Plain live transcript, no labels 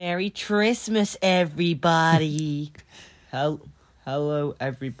Merry Christmas, everybody. Hello,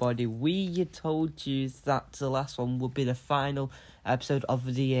 everybody. We told you that the last one would be the final episode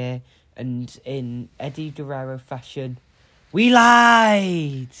of the year, and in Eddie Guerrero fashion, we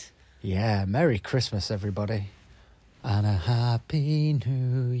lied. Yeah, Merry Christmas, everybody. And a Happy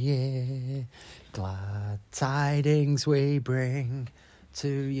New Year. Glad tidings we bring to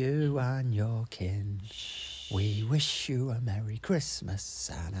you and your kin. We wish you a Merry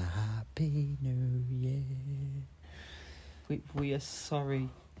Christmas and a Happy New Year. We are sorry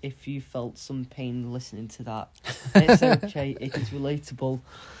if you felt some pain listening to that. It's okay, it is relatable.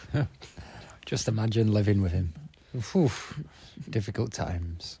 Just imagine living with him. Oof, difficult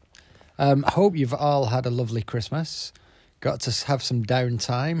times. I hope you've all had a lovely Christmas. Got to have some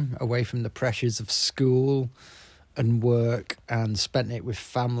downtime away from the pressures of school and work, and spent it with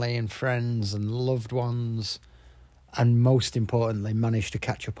family and friends and loved ones, and most importantly managed to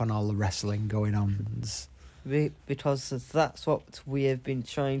catch up on all the wrestling going on. Because that's what we have been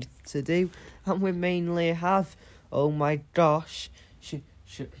trying to do, and we mainly have. Oh my gosh,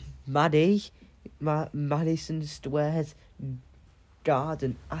 Madison Square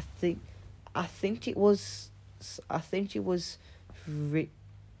Garden. I think it was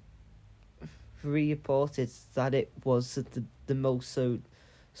reported that it was the most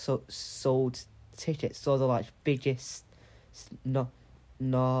sold tickets, so the biggest non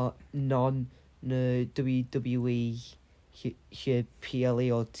WWE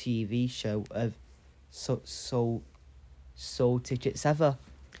PLE or TV show of sold tickets ever.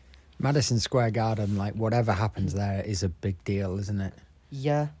 Madison Square Garden, whatever happens there is a big deal, isn't it?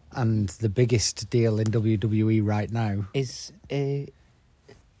 Yeah. And the biggest deal in WWE right now is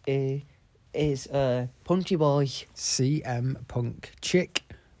Punchy Boy. CM Punk. Chick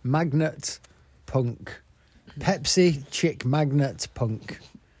Magnet Punk. Pepsi Chick Magnet Punk.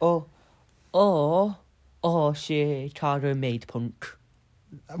 Or Chicago made Punk.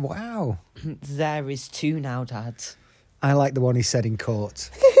 Wow. There is two now, Dad. I like the one he said in court.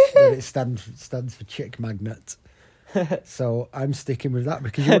 That it stands for Chick Magnet. So I'm sticking with that,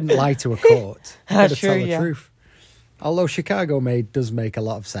 because you wouldn't lie to a court. You've got to tell the truth. Although Chicago made does make a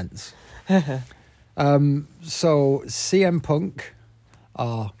lot of sense. So CM Punk,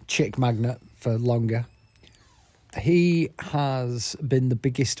 or Chick Magnet for longer, he has been the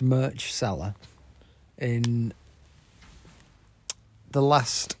biggest merch seller in the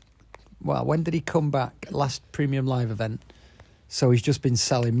last... Well, when did he come back? Last Premium Live event. So he's just been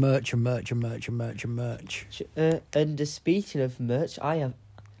selling merch and merch. And speaking of merch, I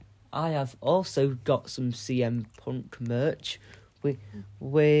have also got some CM Punk merch,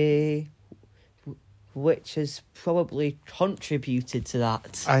 which has probably contributed to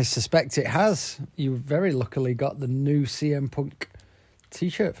that. I suspect it has. You very luckily got the new CM Punk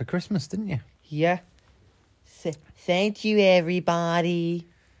t-shirt for Christmas, didn't you? Yeah. Thank you, everybody.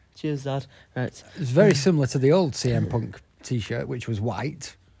 Cheers, Dad. Right. It's very similar to the old CM Punk t-shirt, which was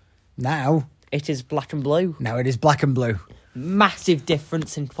white. Now it is black and blue. Now it is black and blue. Massive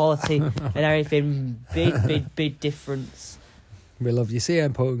difference in quality and everything. Big difference. We love you,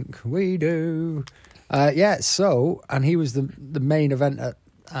 CM Punk. We do. So, and he was the main event at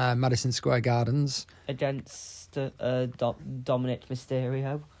Madison Square Gardens against Dominic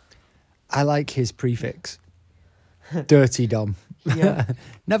Mysterio. I like his prefix. Dirty Dom. Yeah.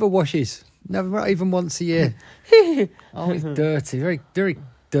 Never washes. Never, not even once a year. Always dirty. Very, very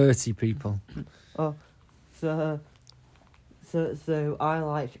dirty people. Oh, so I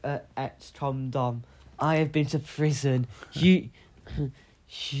like ex-Tom Dom. I have been to prison. You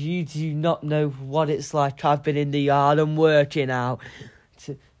do not know what it's like. I've been in the yard and working out.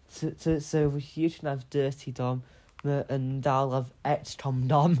 So you can have Dirty Dom, and I'll have ex-Tom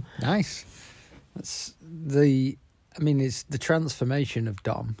Dom. Nice. It's the transformation of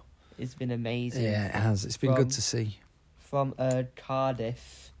Dom. It's been amazing. Yeah, it has. It's been good to see. From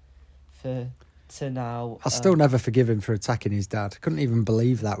Cardiff to now. I'll still never forgive him for attacking his dad. Couldn't even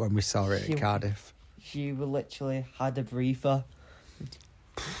believe that when we saw it at Cardiff. You literally had a breather. It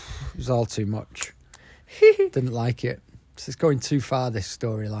was all too much. Didn't like it. It's going too far, this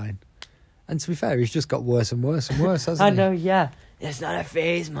storyline. And to be fair, he's just got worse and worse and worse, hasn't he? I know, yeah. It's not a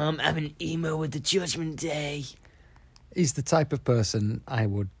phase, Mum. I'm an emo with the Judgment Day. He's the type of person I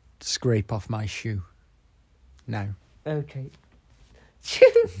would scrape off my shoe. Now. Okay.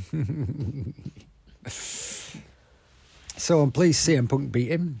 So I'm pleased CM Punk beat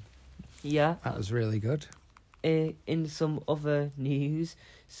him. Yeah. That was really good. In some other news,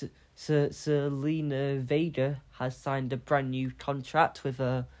 Selena Vega has signed a brand new contract with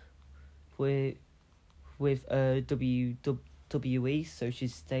WWE WWE, so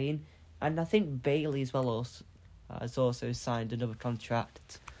she's staying. And I think Bailey as well also, has also signed another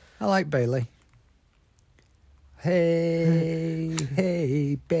contract. I like Bailey. Hey,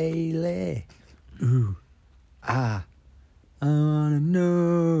 hey, Bailey. Ooh, I wanna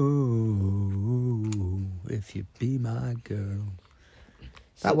know if you be my girl.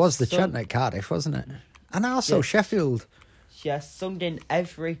 That was the chant at Cardiff, wasn't it? And also Sheffield. Yes, sung in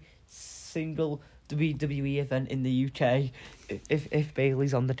every single WWE event in the UK. If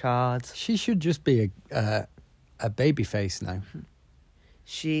Bailey's on the cards, She should just be a babyface now.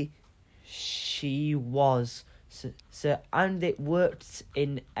 she was so and it worked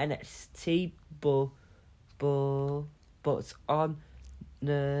in NXT, but on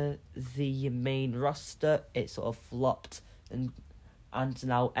the main roster it sort of flopped, and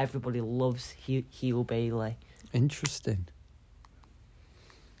now everybody loves heel Bailey. Interesting.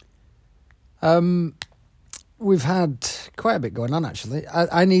 We've had quite a bit going on, actually.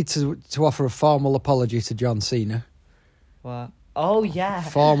 I need to offer a formal apology to John Cena. What? Oh yeah.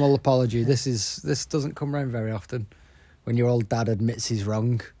 Formal apology. This doesn't come around very often when your old dad admits he's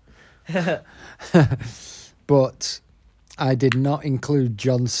wrong. But I did not include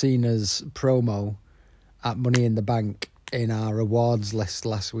John Cena's promo at Money in the Bank in our awards list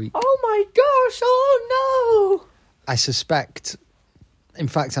last week. Oh my gosh! Oh no! I suspect, in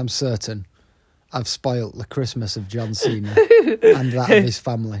fact I'm certain, I've spoilt the Christmas of John Cena and that of his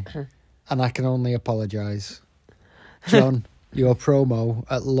family. And I can only apologise. John, your promo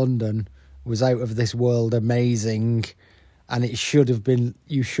at London was out of this world amazing, and you should have been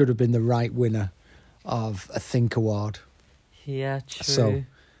the right winner of a Think Award. Yeah, true. So,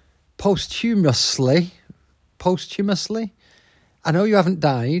 posthumously, I know you haven't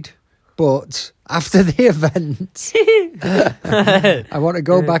died, but after the event, I want to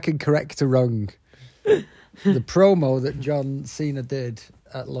go back and correct a wrong. The promo that John Cena did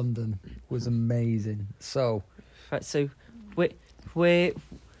at London was amazing. So, right, so which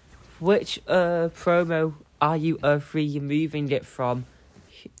promo are you removing it from?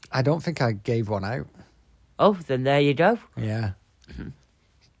 I don't think I gave one out. Oh, then there you go. Yeah.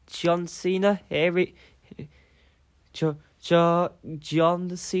 John Cena,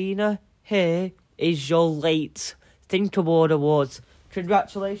 John Cena, here is your late Think Awards.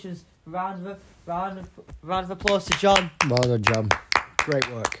 Congratulations. Round of applause to John. Well done, John. Great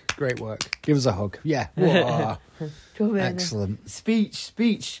work. Give us a hug. Yeah. Whoa. Come in. Excellent. Speech.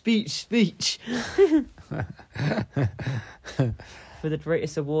 For the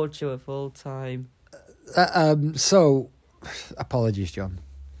greatest award show of all time. So, apologies, John.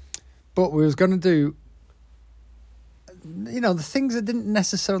 But we was going to do, the things that didn't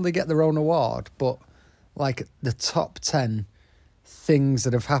necessarily get their own award, but like the top 10 things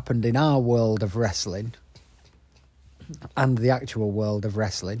that have happened in our world of wrestling and the actual world of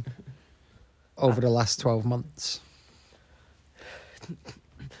wrestling over the last 12 months.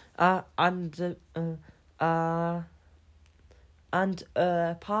 And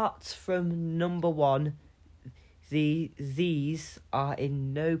apart from number one, these are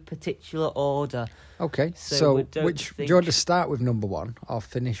in no particular order. Okay, so do you want to start with number one or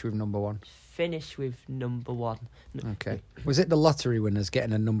finish with number one? Finish with number one. Okay. Was it the lottery winners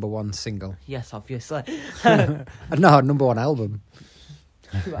getting a number one single? Yes, obviously. No, number one album.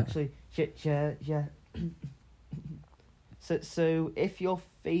 Actually, yeah. So if your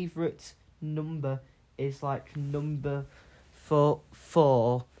favourite number is like number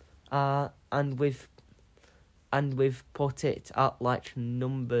four, and we've put it at like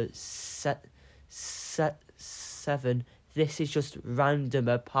number seven. This is just random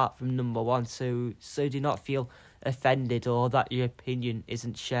apart from number one, so do not feel offended or that your opinion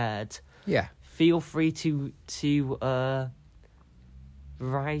isn't shared. Yeah. Feel free to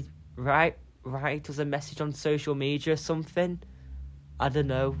write us a message on social media or something. I don't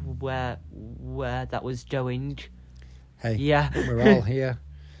know where that was going. Hey, yeah, we're all here.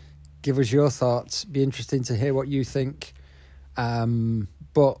 Give us your thoughts. Be interesting to hear what you think.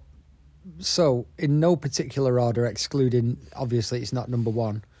 But so, in no particular order, excluding, obviously, it's not number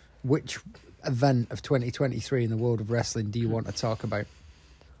one, which event of 2023 in the world of wrestling do you want to talk about?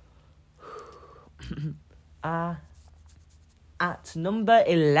 At number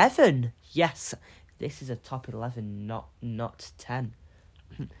 11, yes, this is a top 11, not 10.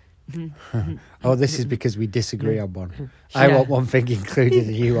 Oh, this is because we disagree on one. I want one thing included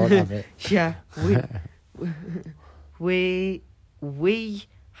and you won't have it. Yeah, we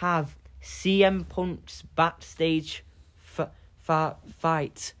have CM Punk's backstage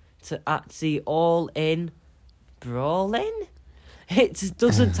fight at the All In Brawling. It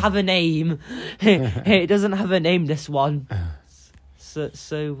doesn't have a name. It doesn't have a name, this one.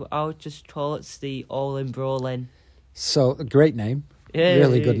 So I'll just call it the All In Brawling. So, a great name. Yeah,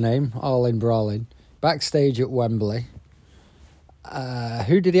 Really good name. All In Brawling. Backstage at Wembley.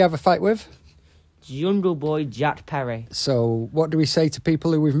 Who did he have a fight with? Jungle Boy Jack Perry. So, what do we say to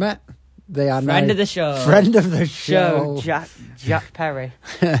people who we've met? They are Friend now of the show. Friend of the show. Jack Perry.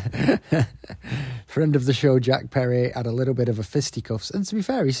 Friend of the show, Jack Perry, had a little bit of a fisticuffs. And to be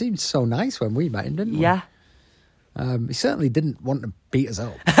fair, he seemed so nice when we met him, didn't we? Yeah. He certainly didn't want to beat us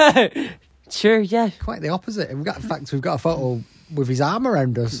up. Sure, yeah. Quite the opposite. In fact, we've got a photo with his arm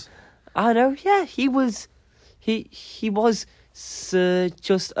around us. I know, yeah. He was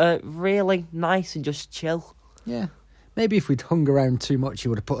just really nice and just chill. Yeah. Maybe if we'd hung around too much, he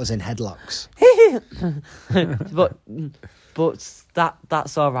would have put us in headlocks. but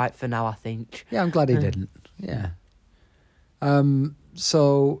that's all right for now, I think. Yeah, I'm glad he didn't. Yeah.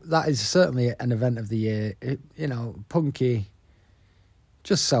 So that is certainly an event of the year. Punky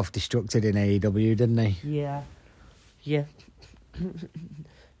just self-destructed in AEW, didn't he? Yeah. Yeah.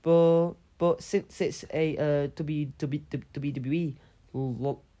 But since it's a WWE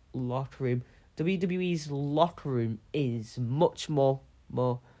locker room, WWE's locker room is much more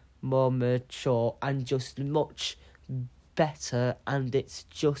mature and just much better, and it's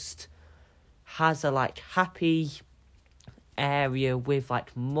just has a happy area with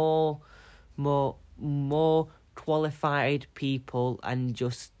more qualified people and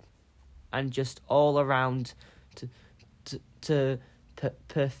just all around to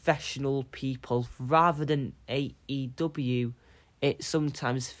professional people rather than AEW. It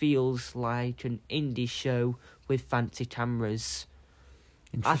sometimes feels like an indie show with fancy cameras.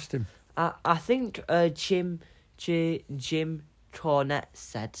 Interesting. I think Jim Cornette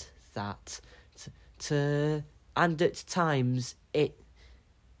said that and at times it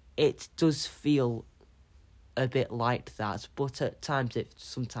does feel a bit like that, but at times to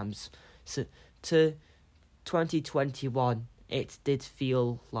 2021 it did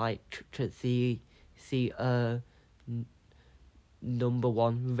feel like the number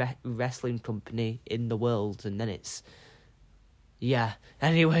one wrestling company in the world, and then it's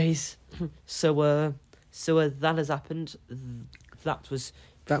anyways. So that has happened. That was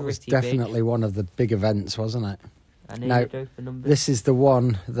definitely big. one of the big events, wasn't it? I know Now, you go for numbers. this is the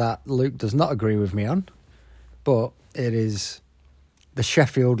one that Luke does not agree with me on, but it is the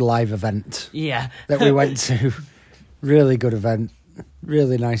Sheffield live event that we went to. Really good event,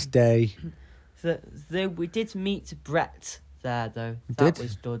 really nice day. So we did meet Brett there, though. That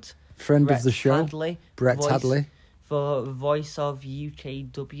was good. Friend Brett of the show, Hadley, Brett Hadley. For Voice of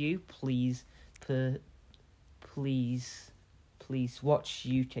UKW, please watch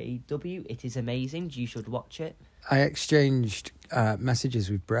UKW. It is amazing. You should watch it. I exchanged messages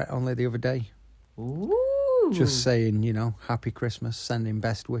with Brett only the other day. Ooh. Just saying, Happy Christmas, sending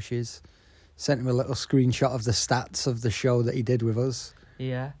best wishes. Sent him a little screenshot of the stats of the show that he did with us.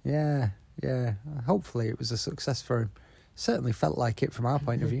 Yeah. Yeah. Hopefully it was a success for him. Certainly felt like it from our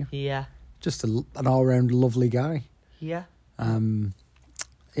point of view. Yeah. Just an all-round lovely guy. Yeah.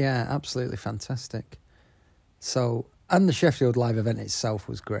 Yeah, absolutely fantastic. So, and the Sheffield live event itself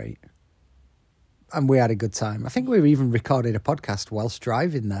was great. And we had a good time. I think we even recorded a podcast whilst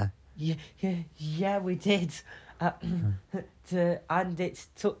driving there. Yeah, we did. And it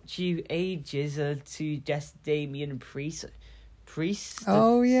took you ages to just Damian Priest.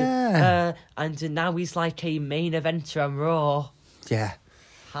 Oh, yeah. And now he's like a main eventer on Raw. Yeah.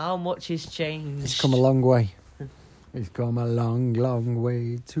 How much has changed? It's come a long way. It's come a long, long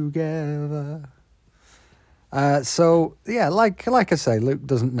way together. So, yeah, like I say, Luke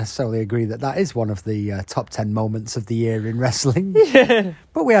doesn't necessarily agree that is one of the top 10 moments of the year in wrestling.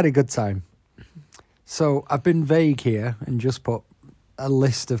 But we had a good time. So I've been vague here and just put a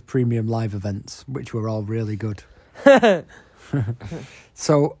list of premium live events, which were all really good.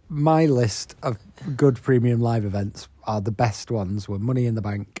 So my list of good premium live events are the best ones were Money in the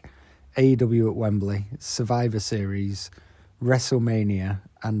Bank, AEW at Wembley, Survivor Series, WrestleMania,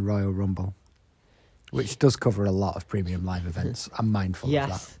 and Royal Rumble, which does cover a lot of premium live events. I'm mindful of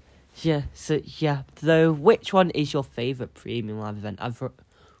that. Yeah, so though, which one is your favourite premium live event?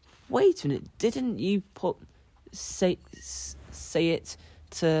 Wait a minute, didn't you say it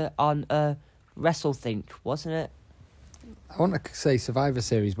on a WrestleThink, wasn't it? I want to say Survivor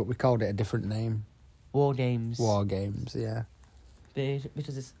Series, but we called it a different name. War Games, yeah.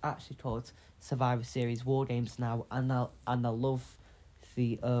 Because it's actually called Survivor Series War Games now, and I love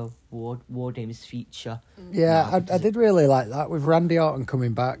the War Games feature. Yeah, I did really like that with Randy Orton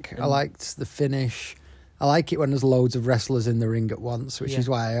coming back. I liked the finish. I like it when there's loads of wrestlers in the ring at once, which is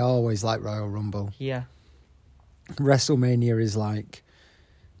why I always like Royal Rumble. Yeah. WrestleMania is like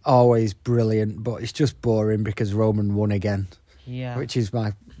always brilliant, but it's just boring because Roman won again. Yeah. Which is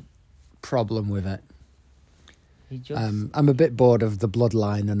my problem with it. He just... I'm a bit bored of the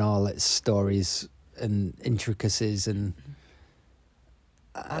bloodline and all its stories and intricacies and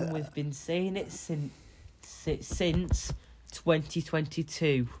we've been saying it since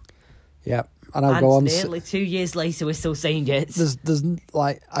 2022. Yeah, and I'll go on. Nearly 2 years later, we're still saying it. There's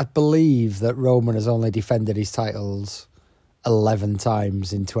like, I believe that Roman has only defended his titles 11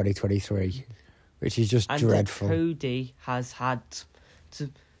 times in 2023, which is just dreadful. And Cody has had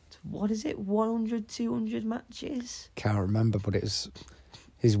what is it, 100, 200 matches? Can't remember, but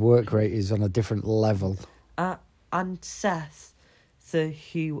his work rate is on a different level. And Seth,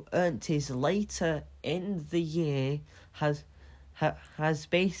 who earned his later in the year, has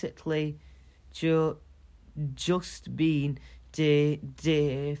basically just been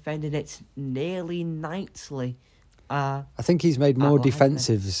defending it nearly nightly. I think he's made more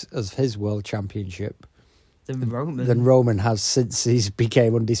defensives of his world championship than Roman. Roman has since he's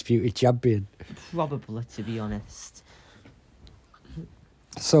became undisputed champion. Probably, to be honest.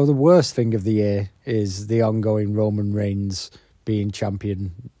 So the worst thing of the year is the ongoing Roman Reigns being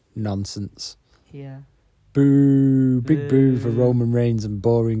champion nonsense. Yeah. Boo. Big boo for Roman Reigns and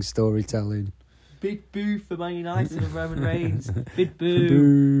boring storytelling. Big boo for Man United and Roman Reigns. Big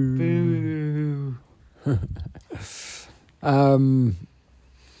boo. Boo.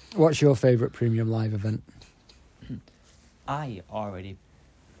 What's your favourite premium live event? I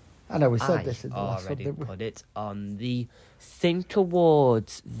know we said this in the last one, already didn't we? put it on the Think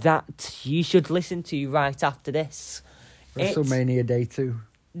Awards that you should listen to right after this. WrestleMania Day 2.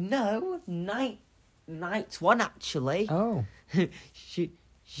 No, night one actually. Oh.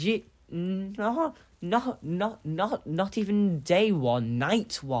 Not even day one,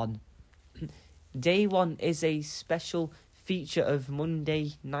 night one. Day one is a special feature of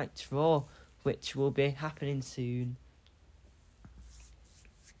Monday Night Raw, which will be happening soon.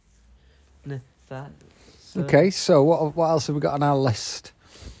 Okay, so what else have we got on our list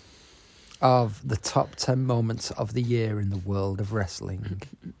of the top 10 moments of the year in the world of wrestling?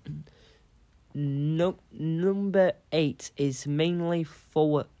 Number 8 is mainly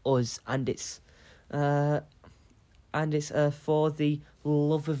for us, and it's for the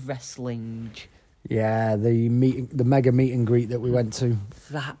love of wrestling. Yeah, the mega meet and greet that we went to,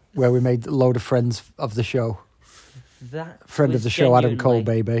 where we made a load of friends of the show. Friend of the show, Adam Cole,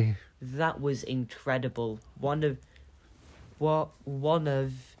 baby. That was incredible. One of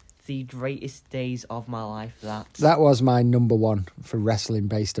the greatest days of my life. That was my number one for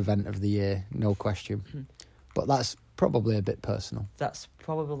wrestling-based event of the year, no question. But that's probably a bit personal. That's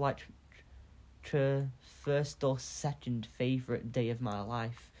probably like first or second favourite day of my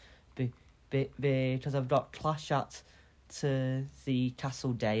life, because I've got Clash at to the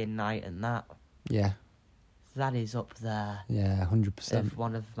Castle Day and Night and that. Yeah. That is up there. Yeah, 100%.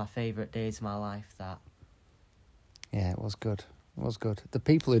 One of my favourite days of my life, that. Yeah, it was good. It was good. The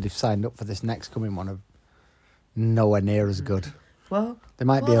people who'd have signed up for this next coming one are nowhere near as good. Well, there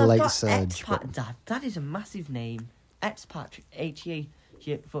might be a late surge. Expat Dad, that is a massive name. Expat, HE,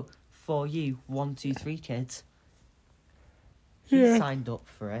 for you, 1, 2, 3 kids. He signed up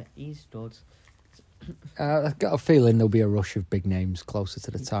for it. He's good. I've got a feeling there'll be a rush of big names closer to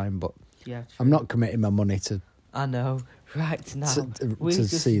the time, but yeah, I'm not committing my money to. I know, right now to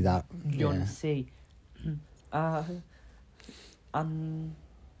see that. You want to see, and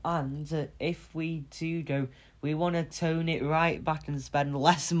if we do go, we want to tone it right back and spend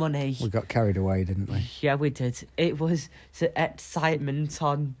less money. We got carried away, didn't we? Yeah, we did. It was the excitement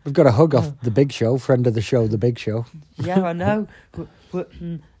on. We've got a hug off the Big Show, friend of the show, the Big Show. Yeah, I know.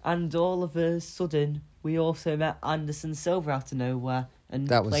 And all of a sudden, we also met Anderson Silva out of nowhere. And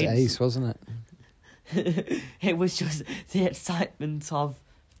that was ace, wasn't it? It was just the excitement of...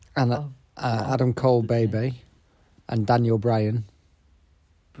 And Adam Cole, baby, and Daniel Bryan.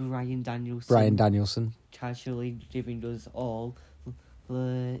 Brian Danielson. Casually giving us all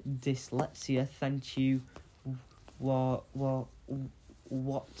dyslexia. Thank you. What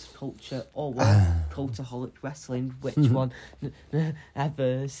culture or what cultaholic wrestling? Which one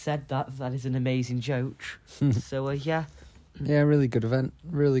ever said that? That is an amazing joke. So yeah. Yeah, really good event.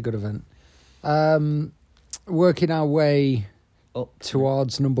 Really good event. Working our way up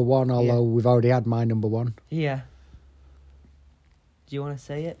towards number one, although we've already had my number one. Yeah. Do you want to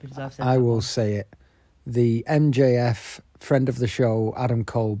say it? Because I've said I will say it. The MJF, friend of the show, Adam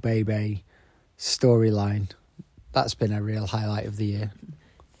Cole, baby, storyline. That's been a real highlight of the year.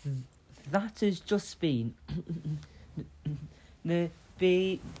 That has just been...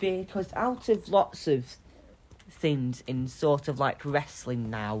 because out of lots of things in sort of like wrestling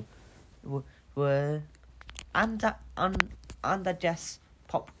now were and I guess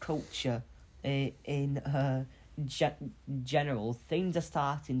pop culture in general, things are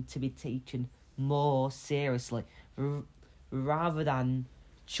starting to be taken more seriously rather than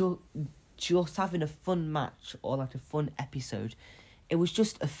just having a fun match or like a fun episode. It was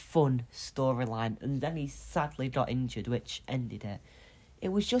just a fun storyline, and then he sadly got injured, which ended it. It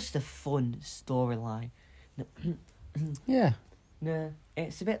was just a fun storyline. Yeah. No,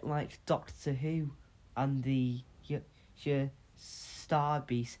 it's a bit like Doctor Who and the your Star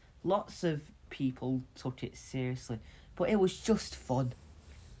Beast. Lots of people took it seriously, but it was just fun.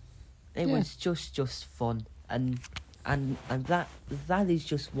 It was just fun, and that is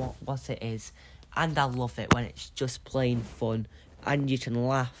just what it is, and I love it when it's just plain fun, and you can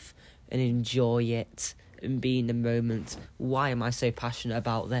laugh and enjoy it and be in the moment. Why am I so passionate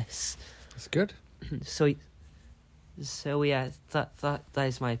about this? It's good. So yeah, that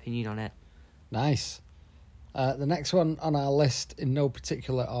is my opinion on it. Nice. The next one on our list, in no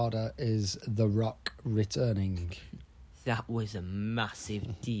particular order, is The Rock returning. That was a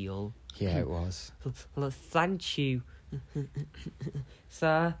massive deal. Yeah, it was. Thank you,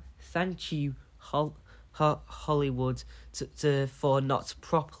 sir. Thank you, Hollywood, for not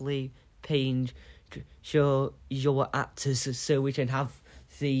properly paying your actors so we can have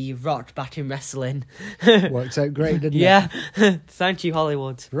The Rock back in wrestling. Worked out great, didn't it? Yeah. Thank you,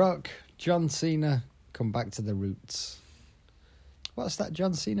 Hollywood. Rock, John Cena, come back to the roots. What's that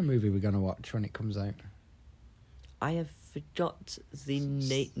John Cena movie we're going to watch when it comes out? I have forgot the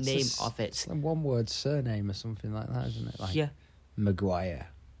name of it. It's a one-word surname or something like that, isn't it? Like yeah. Maguire.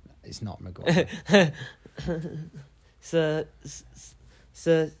 It's not Maguire.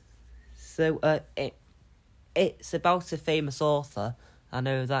 It's about a famous author. I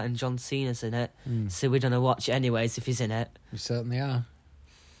know that, and John Cena's in it. So we're going to watch it anyways if he's in it. We certainly are.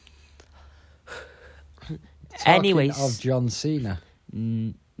 Anyways, of John Cena.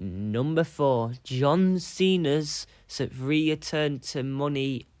 Number 4, John Cena's return to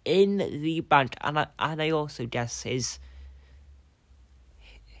Money in the Bank, and I also guess his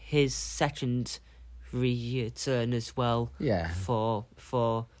second return as well. Yeah. For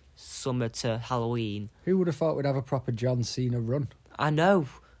summer to Halloween. Who would have thought we'd have a proper John Cena run? I know.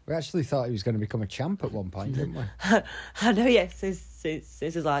 We actually thought he was going to become a champ at one point, didn't we? I know. Yes, this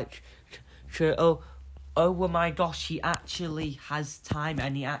is like, oh my gosh, he actually has time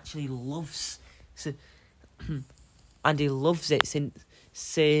and he actually loves, and he loves it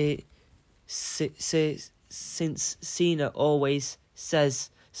since Cena always says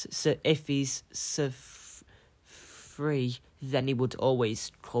if he's free, then he would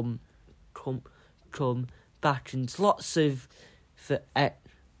always come back, and lots of the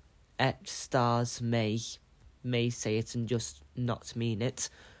stars may say it and just not mean it,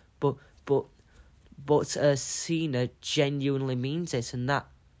 but Cena genuinely means it, and that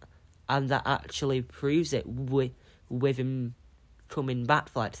actually proves it with him coming back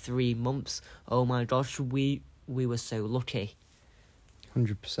for like 3 months. Oh my gosh, we were so lucky.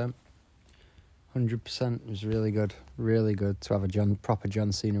 100%. 100%. It was really good to have a proper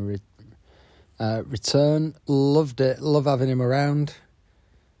John Cena return. Loved it. Love having him around.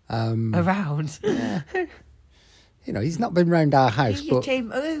 Around? Yeah. You know, he's not been round our house, but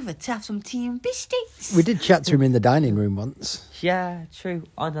came over to have some tea and biscuits. We did chat to him in the dining room once. Yeah, true.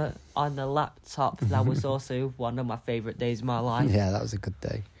 On the laptop. That was also one of my favourite days of my life. Yeah, that was a good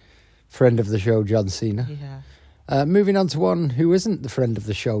day. Friend of the show, John Cena. Yeah. Moving on to one who isn't the friend of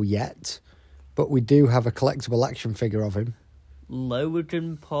the show yet, but we do have a collectible action figure of him.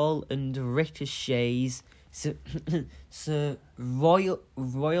 Logan Paul and Ricochet's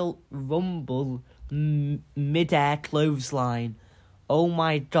Royal Rumble mid-air clothesline. Oh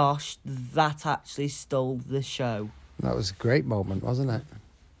my gosh, that actually stole the show. That was a great moment, wasn't it?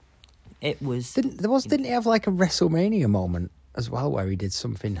 It was. Didn't he have like a WrestleMania moment as well where he did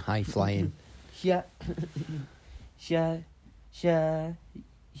something high flying? Yeah. Yeah. So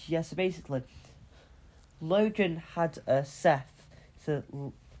basically, Logan had Seth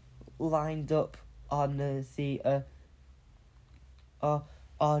lined up on the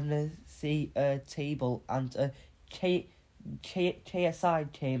table, and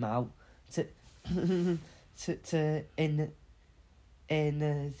KSI came out to in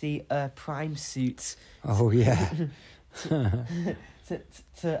the prime suit. Oh yeah.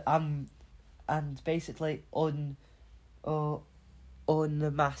 And basically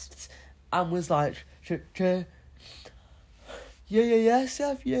unmasked, and was like, yeah,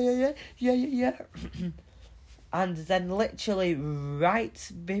 Seth, yeah. And then literally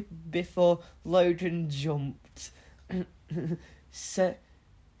right before Logan jumped,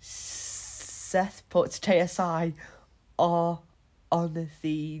 Seth puts KSI on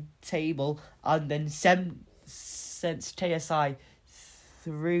the table and then sends KSI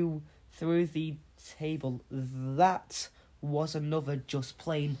through the table. That was another just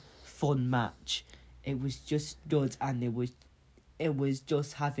plain fun match. It was just good, and it was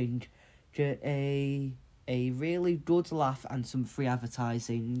just having a really good laugh and some free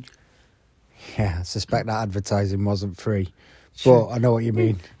advertising. Yeah, I suspect that advertising wasn't free, but I know what you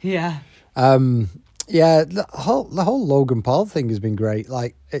mean. Yeah. Yeah, the whole Logan Paul thing has been great.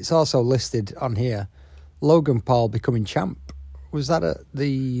 Like, it's also listed on here, Logan Paul becoming champ. Was that at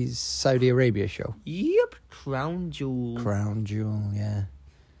the Saudi Arabia show? Yep, Crown Jewel. Crown Jewel, yeah.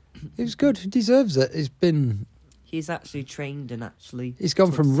 It was good. He deserves it. He's actually trained and actually... He's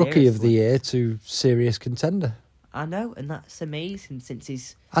gone from Rookie of the Year to serious contender. I know, and that's amazing since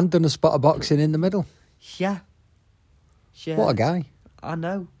he's... And done a spot of boxing in the middle. Yeah. What a guy. I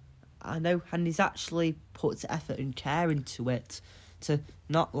know, and he's actually put effort and care into it to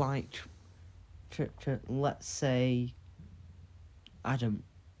not like, to let's say, Adam,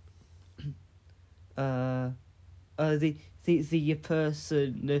 the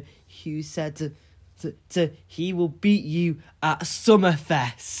person who said he will beat you at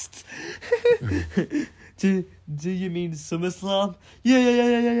Summerfest. Do you mean SummerSlam?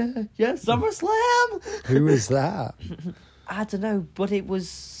 Yeah, SummerSlam. Who is that? I don't know, but it was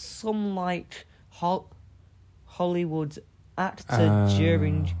some like Hollywood actor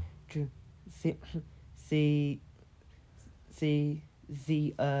during the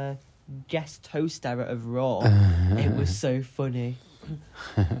guest host era of Raw. It was so funny.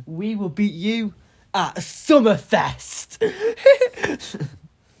 We will beat you at Summerfest.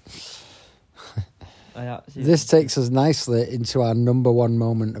 This takes us nicely into our number one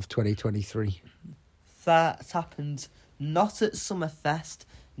moment of 2023. That happened not at Summerfest,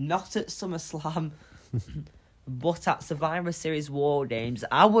 not at SummerSlam, but at Survivor Series War Games.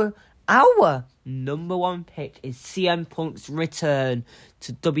 Our number one pick is CM Punk's return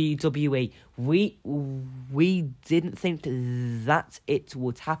to WWE. We didn't think that it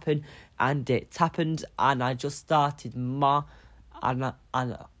would happen, and it happened. And I just started and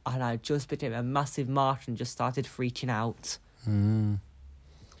I just became a massive mark and just started freaking out.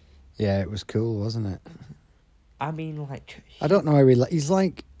 Yeah, it was cool, wasn't it? I mean, like... I don't know how he's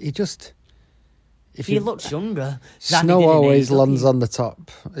like... He just... If he looks younger... Snow always lands on the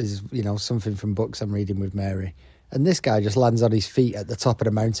top, is, something from books I'm reading with Mary. And this guy just lands on his feet at the top of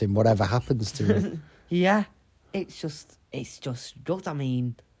the mountain, whatever happens to him. Yeah, it's just good. I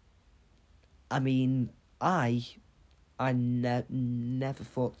never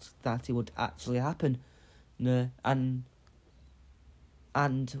thought that it would actually happen. No, and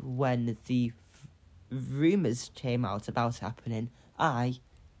when the rumours came out about happening, I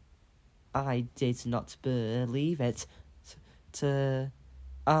did not believe it. And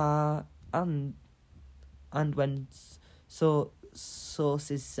when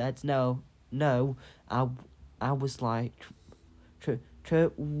sources said no, I was like,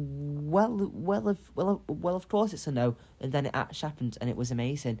 well, of course it's a no, and then it actually happened, and it was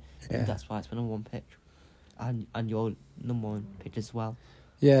amazing. Yeah. And that's why it's my number one pick, and your number one pick as well.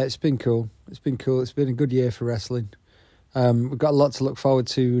 Yeah, it's been cool. It's been a good year for wrestling. We've got a lot to look forward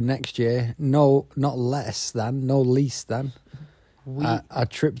to next year. No least than a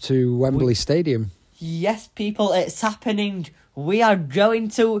trip to Wembley Stadium. Yes, people, it's happening. We are going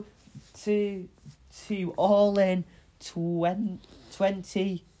to All In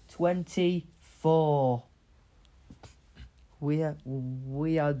 2024. We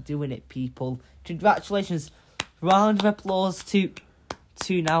are doing it, people. Congratulations. Round of applause to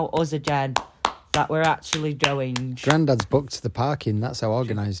now us again that we're actually going. Grandad's booked the parking. That's how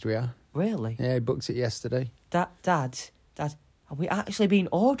organised we are. Really? Yeah, he booked it yesterday. Dad, are we actually being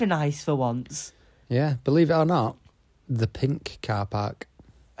organised for once? Yeah, believe it or not, the pink car park.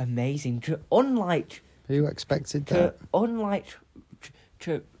 Amazing. Unlike... Who expected that? Unlike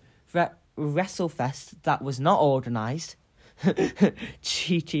WrestleFest, that was not organised.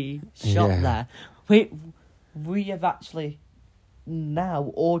 Cheeky shot there. We have actually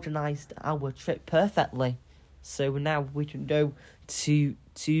now organised our trip perfectly, so now we can go to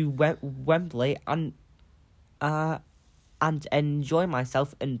Wembley and enjoy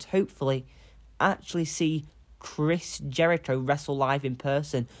myself and hopefully actually see Chris Jericho wrestle live in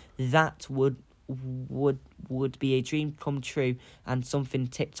person. That would be a dream come true and something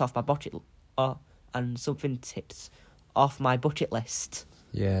ticked off my bucket list.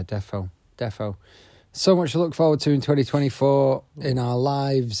 Yeah, defo. So much to look forward to in 2024 in our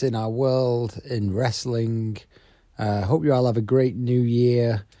lives, in our world, in wrestling. Hope you all have a great new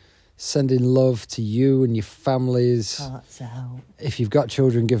year. Sending love to you and your families. Hearts out. If you've got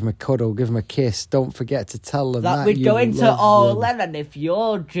children, give them a cuddle, give them a kiss. Don't forget to tell them that we're you going to love all them. and if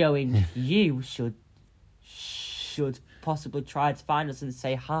you're going, you should possibly try to find us and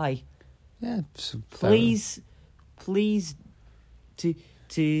say hi. Yeah, Please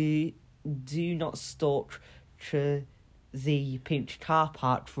do not stalk the Pinch car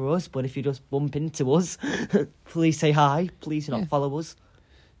park for us, but if you just bump into us, please say hi. Please do not follow us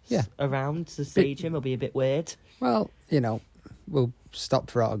around the stadium. It'll be a bit weird. Well, we'll stop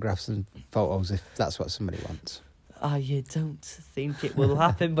for autographs and photos if that's what somebody wants. You don't think it will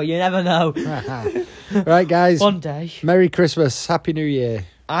happen, but you never know. Right, guys. One day. Merry Christmas. Happy New Year.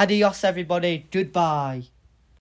 Adios, everybody. Goodbye.